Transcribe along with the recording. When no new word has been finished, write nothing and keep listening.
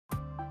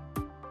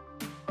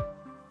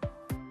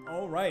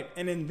All right,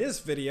 and in this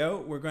video,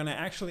 we're going to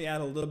actually add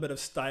a little bit of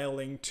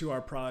styling to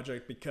our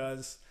project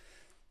because,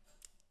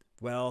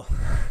 well,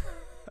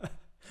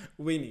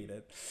 we need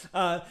it.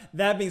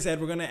 That being said,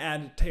 we're going to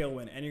add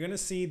Tailwind, and you're going to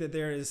see that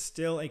there is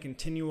still a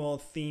continual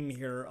theme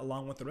here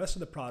along with the rest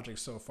of the project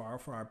so far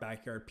for our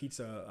backyard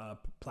pizza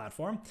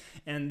platform,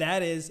 and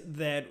that is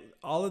that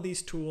all of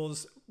these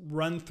tools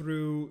run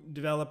through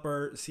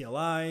developer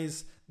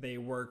CLIs. They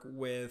work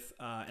with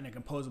in a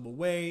composable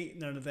way.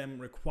 None of them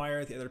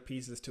require the other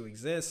pieces to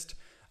exist,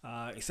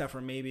 except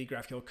for maybe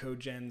GraphQL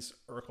CodeGen's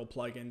Urkel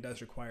plugin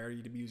does require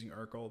you to be using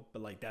Urkel,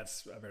 but like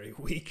that's a very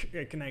weak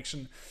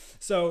connection.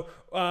 So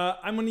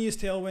I'm going to use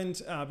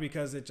Tailwind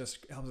because it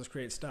just helps us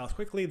create styles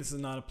quickly. This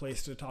is not a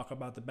place to talk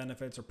about the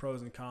benefits or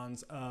pros and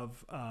cons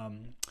of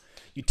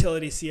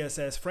utility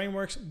CSS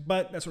frameworks,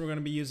 but that's what we're going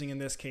to be using in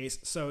this case.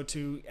 So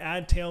to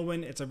add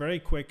Tailwind, it's a very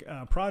quick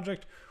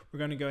project. We're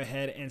going to go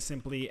ahead and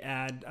simply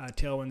add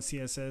Tailwind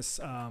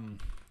CSS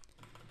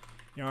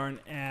yarn,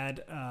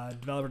 add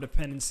developer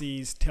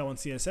dependencies, Tailwind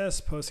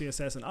CSS, post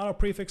CSS, and auto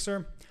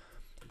prefixer,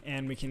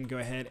 and we can go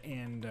ahead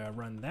and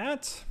run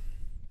that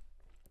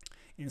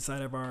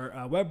inside of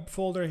our web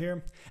folder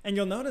here. And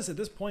you'll notice at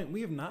this point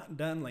we have not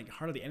done like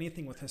hardly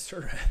anything with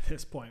Hasura at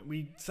this point.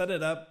 We set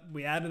it up,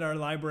 we added our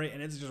library,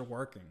 and it's just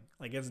working.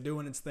 Like it's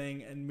doing its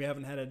thing, and we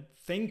haven't had to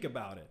think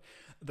about it.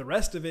 The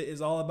rest of it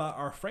is all about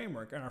our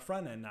framework and our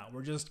front end now.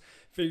 We're just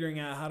figuring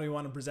out how do we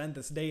want to present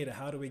this data?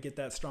 How do we get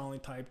that strongly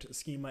typed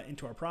schema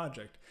into our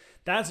project?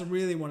 That's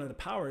really one of the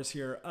powers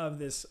here of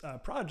this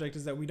project,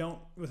 is that we don't,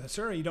 with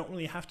Hasura, you don't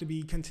really have to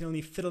be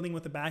continually fiddling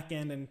with the back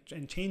end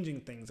and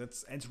changing things.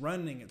 It's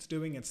running, it's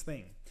doing its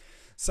thing.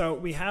 So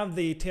we have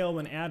the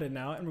Tailwind added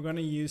now, and we're going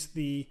to use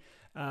the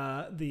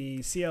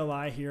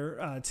CLI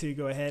here to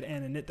go ahead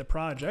and init the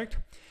project.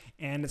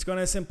 And it's going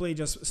to simply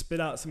just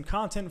spit out some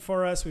content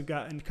for us. We've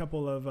got a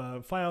couple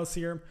of files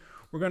here.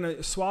 We're going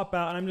to swap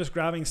out, and I'm just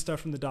grabbing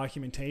stuff from the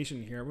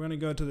documentation here. We're going to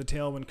go to the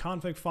Tailwind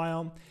config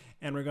file,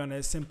 and we're going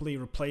to simply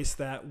replace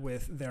that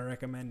with their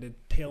recommended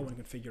Tailwind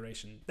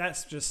configuration.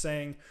 That's just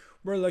saying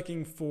we're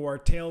looking for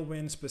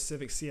Tailwind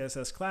specific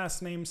CSS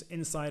class names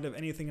inside of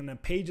anything in a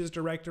pages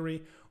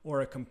directory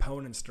or a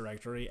components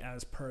directory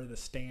as per the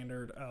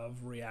standard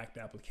of React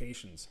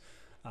applications.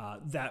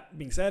 That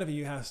being said,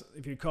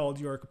 if you called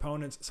your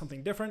components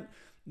something different,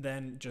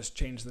 then just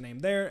change the name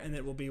there, and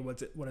it will be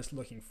what it's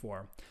looking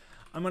for.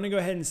 I'm going to go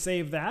ahead and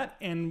save that,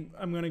 and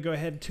I'm going to go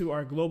ahead to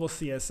our global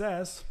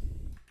CSS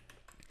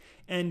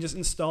and just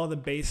install the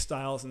base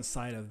styles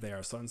inside of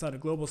there. So inside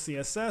of global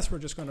CSS, we're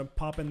just going to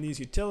pop in these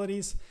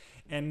utilities,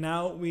 and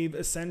now we've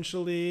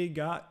essentially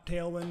got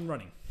Tailwind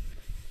running.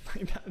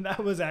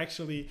 That was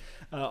actually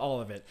all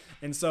of it.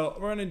 And so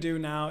what we're going to do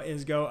now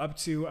is go up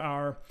to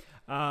our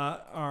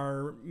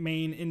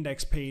main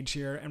index page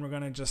here, and we're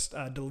going to just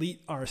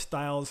delete our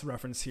styles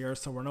reference here,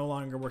 so we're no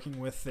longer working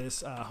with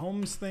this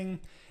homes thing,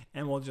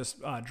 and we'll just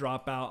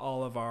drop out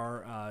all of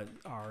our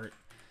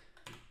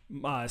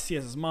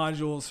CSS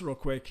modules real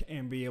quick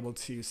and be able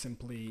to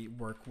simply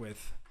work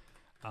with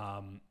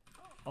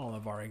all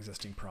of our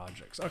existing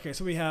projects. Okay,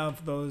 so we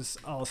have those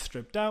all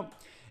stripped out,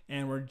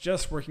 and we're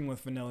just working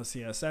with vanilla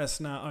CSS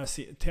now,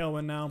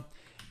 Tailwind now.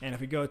 And if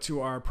we go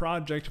to our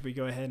project, if we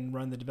go ahead and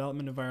run the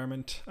development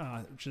environment,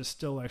 which is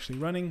still actually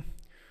running,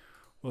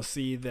 we'll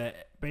see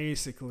that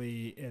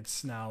basically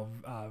it's now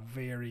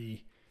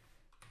very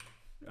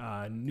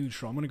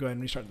neutral. I'm going to go ahead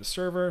and restart the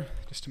server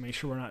just to make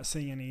sure we're not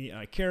seeing any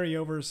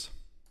carryovers.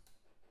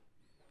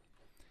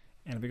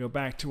 And if we go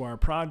back to our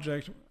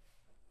project,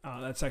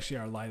 that's actually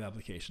our live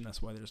application.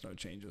 That's why there's no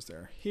changes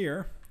there.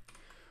 Here,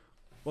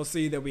 we'll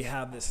see that we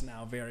have this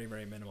now very,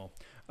 very minimal.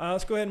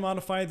 Let's go ahead and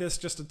modify this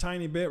just a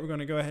tiny bit. We're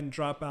going to go ahead and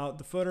drop out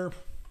the footer.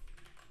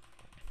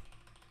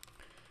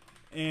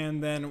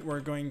 And then we're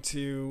going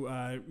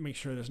to make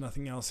sure there's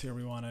nothing else here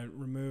we want to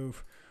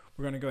remove.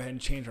 We're going to go ahead and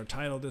change our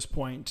title at this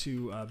point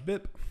to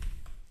BIP.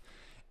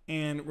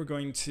 And we're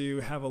going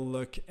to have a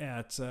look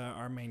at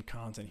our main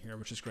content here,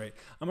 which is great.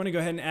 I'm going to go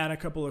ahead and add a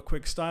couple of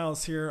quick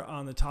styles here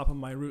on the top of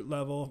my root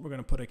level. We're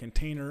going to put a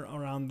container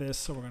around this.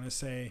 So we're going to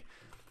say,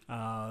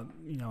 a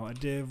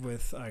div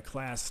with a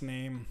class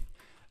name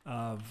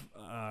of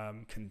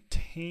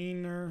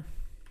container.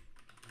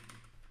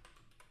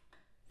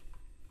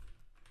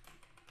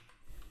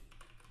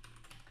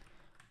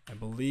 I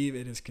believe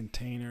it is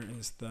container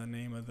is the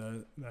name of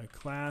the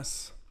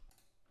class.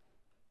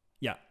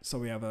 Yeah, so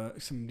we have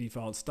some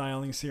default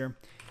stylings here.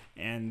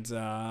 And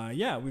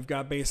yeah, we've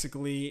got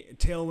basically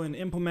Tailwind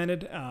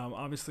implemented.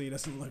 Obviously, it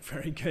doesn't look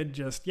very good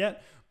just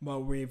yet, but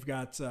we've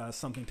got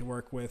something to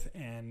work with,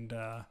 and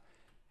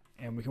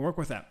we can work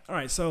with that. All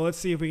right, so let's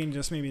see if we can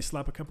just maybe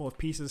slap a couple of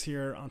pieces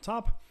here on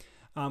top.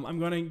 I'm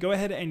going to go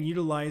ahead and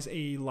utilize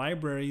a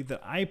library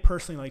that I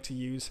personally like to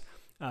use,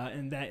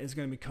 and that is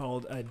going to be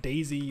called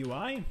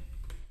DaisyUI.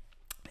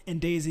 And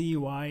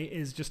DaisyUI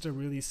is just a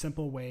really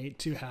simple way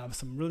to have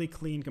some really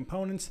clean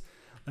components.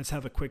 Let's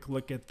have a quick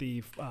look at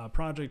the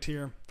project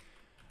here.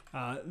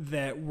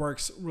 That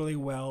works really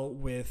well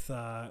with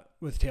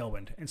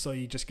Tailwind. And so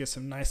you just get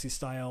some nicely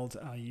styled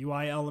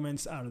UI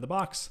elements out of the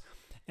box.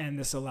 And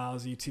this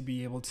allows you to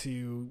be able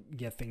to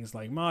get things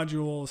like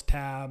modules,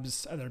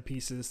 tabs, other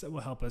pieces that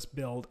will help us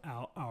build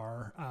out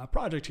our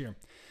project here.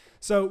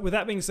 So with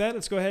that being said,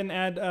 let's go ahead and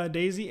add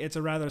Daisy. It's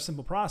a rather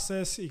simple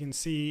process. You can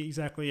see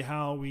exactly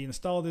how we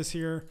install this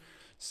here.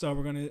 So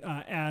we're going to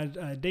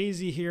add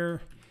Daisy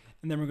here,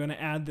 and then we're going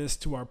to add this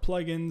to our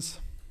plugins.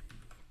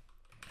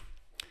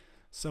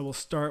 So we'll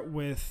start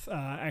with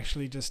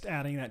actually just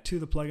adding that to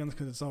the plugins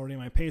because it's already in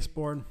my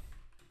pasteboard.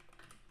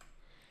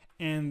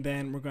 And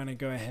then we're going to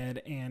go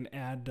ahead and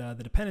add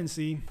the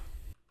dependency.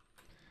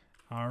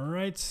 All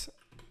right.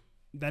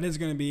 That is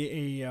going to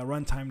be a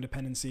runtime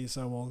dependency,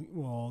 so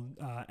we'll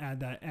add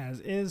that as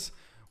is.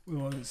 We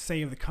will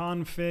save the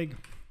config.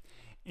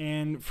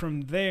 And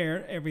from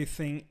there,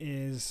 everything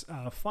is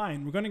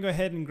fine. We're going to go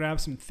ahead and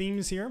grab some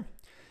themes here.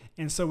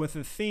 And so with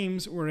the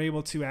themes, we're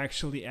able to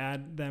actually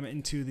add them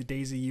into the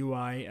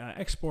DaisyUI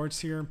exports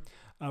here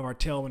of our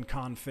Tailwind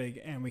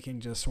config, and we can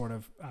just sort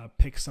of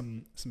pick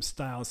some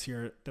styles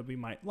here that we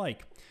might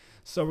like.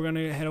 So we're going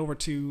to head over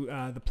to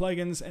the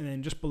plugins, and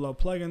then just below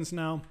plugins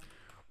now,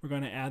 we're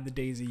going to add the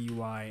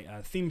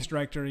DaisyUI themes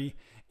directory,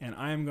 and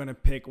I'm going to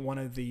pick one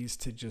of these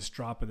to just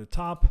drop at the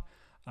top.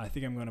 I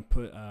think I'm going to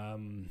put,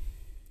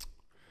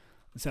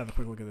 let's have a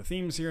quick look at the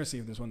themes here, see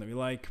if there's one that we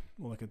like.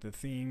 We'll look at the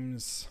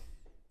themes.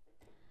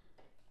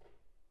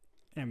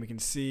 And we can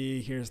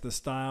see here's the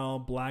style.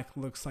 Black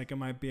looks like it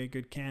might be a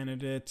good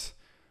candidate.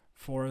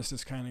 Forest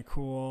is kind of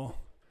cool.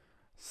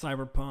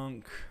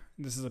 Cyberpunk.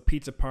 This is a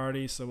pizza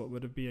party, so what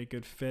would it be a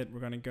good fit? We're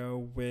gonna go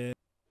with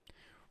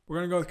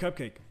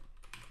Cupcake.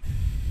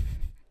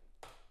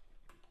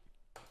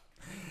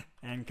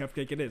 And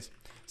Cupcake it is.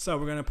 So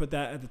we're gonna put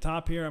that at the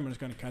top here. I'm just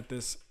gonna cut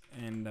this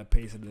and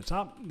paste it at the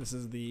top. This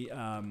is the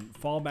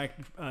fallback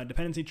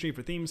dependency tree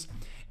for themes.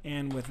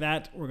 And with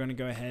that, we're gonna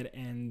go ahead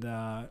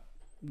and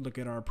look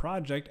at our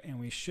project, and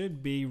we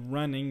should be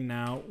running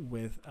now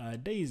with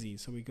Daisy.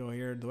 So we go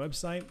here to the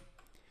website.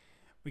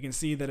 We can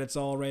see that it's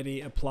already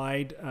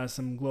applied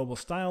some global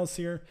styles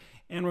here,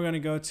 and we're going to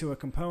go to a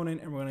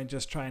component, and we're going to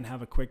just try and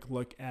have a quick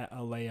look at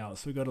a layout.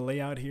 So we go to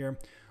layout here.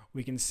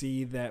 We can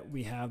see that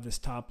we have this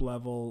top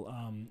level,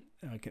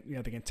 we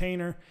have the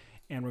container,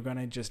 and we're going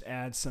to just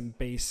add some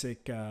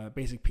basic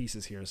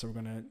pieces here. So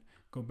we're going to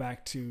go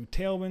back to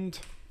Tailwind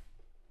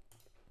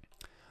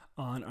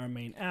on our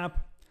main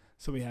app.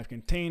 So we have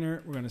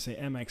container, we're going to say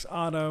MX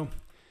auto,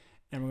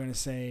 and we're going to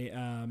say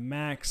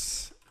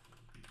max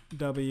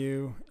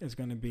W is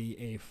going to be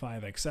a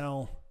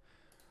 5XL,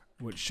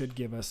 which should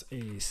give us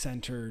a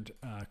centered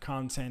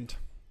content.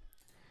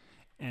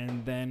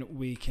 And then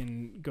we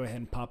can go ahead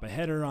and pop a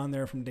header on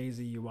there from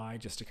DaisyUI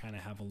just to kind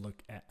of have a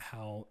look at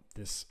how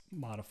this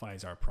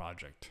modifies our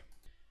project.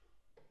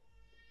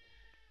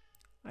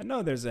 I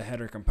know there's a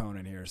header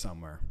component here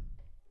somewhere.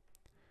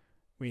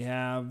 We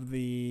have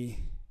the...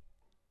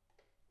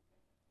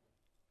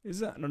 Is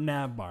that a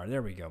nav bar?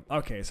 There we go.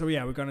 Okay, so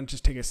yeah, we're going to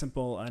just take a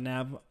simple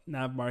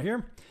nav bar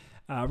here.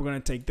 We're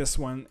going to take this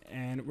one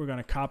and we're going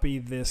to copy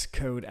this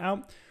code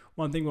out.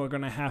 One thing we're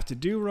going to have to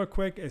do real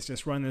quick is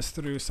just run this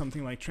through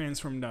something like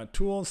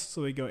transform.tools.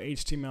 So we go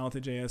HTML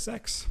to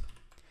JSX.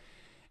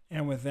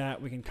 And with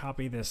that, we can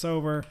copy this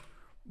over.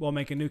 We'll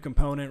make a new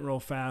component real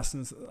fast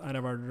out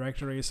of our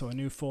directory. So a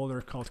new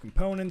folder called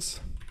components.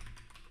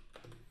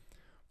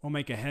 We'll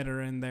make a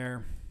header in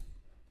there.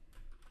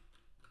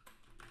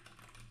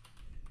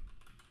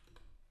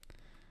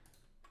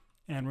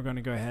 And we're going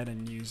to go ahead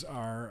and use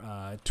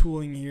our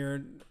tooling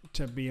here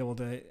to be able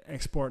to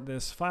export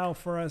this file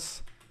for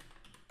us.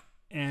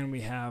 And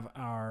we have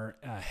our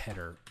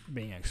header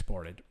being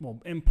exported.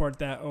 We'll import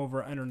that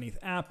over underneath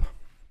app.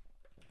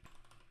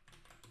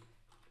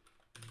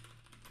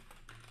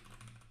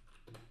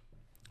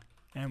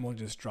 And we'll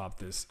just drop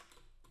this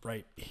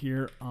right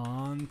here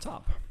on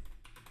top.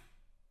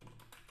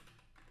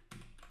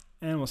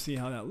 And we'll see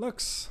how that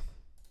looks.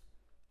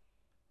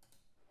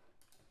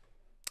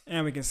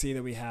 And we can see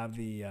that we have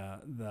the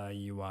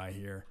UI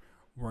here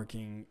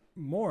working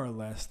more or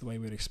less the way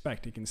we'd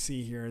expect. You can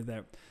see here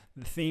that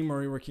the theme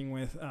we're working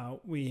with,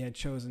 we had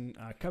chosen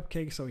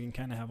Cupcake, so we can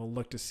kind of have a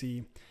look to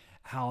see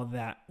how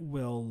that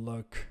will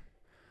look,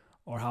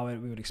 or how we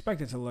would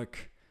expect it to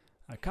look.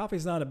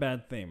 Coffee's not a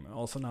bad theme,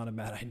 also not a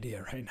bad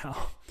idea right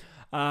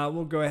now.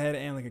 We'll go ahead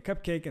and look at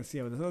Cupcake and see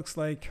how this looks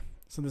like.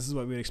 So this is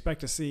what we'd expect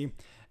to see.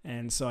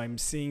 And so I'm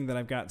seeing that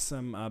I've got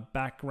some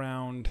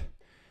background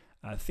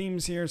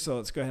themes here. So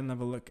let's go ahead and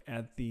have a look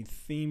at the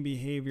theme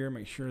behavior,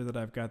 make sure that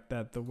I've got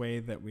that the way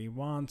that we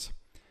want.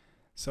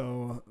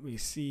 So we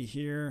see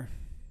here.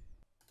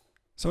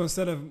 So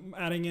instead of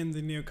adding in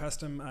the new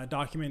custom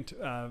document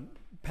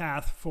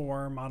path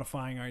for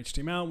modifying our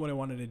HTML, what I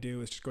wanted to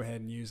do is just go ahead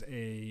and use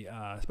a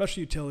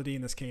special utility,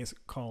 in this case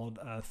called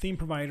theme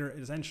provider. It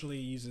essentially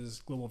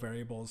uses global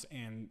variables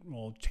and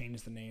will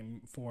change the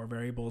name for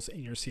variables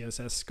in your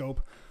CSS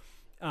scope.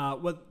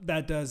 what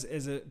that does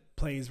is it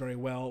plays very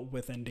well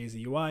within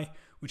DaisyUI,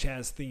 which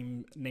has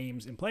theme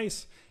names in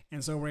place.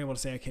 And so we're able to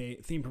say, okay,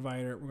 theme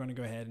provider, we're going to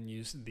go ahead and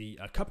use the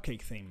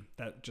cupcake theme.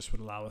 That just would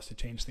allow us to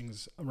change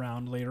things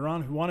around later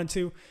on if we wanted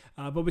to.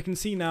 But we can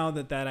see now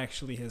that that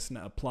actually has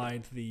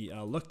applied the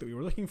look that we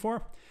were looking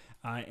for.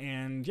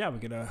 And yeah, we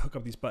could hook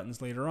up these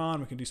buttons later on.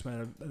 We can do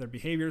some other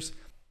behaviors.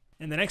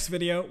 In the next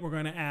video, we're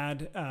going to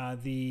add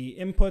the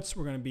inputs.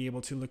 We're going to be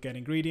able to look at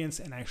ingredients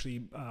and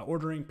actually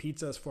ordering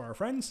pizzas for our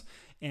friends,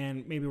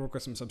 and maybe work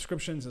with some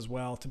subscriptions as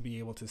well to be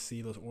able to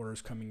see those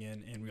orders coming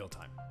in real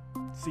time.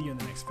 See you in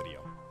the next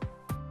video.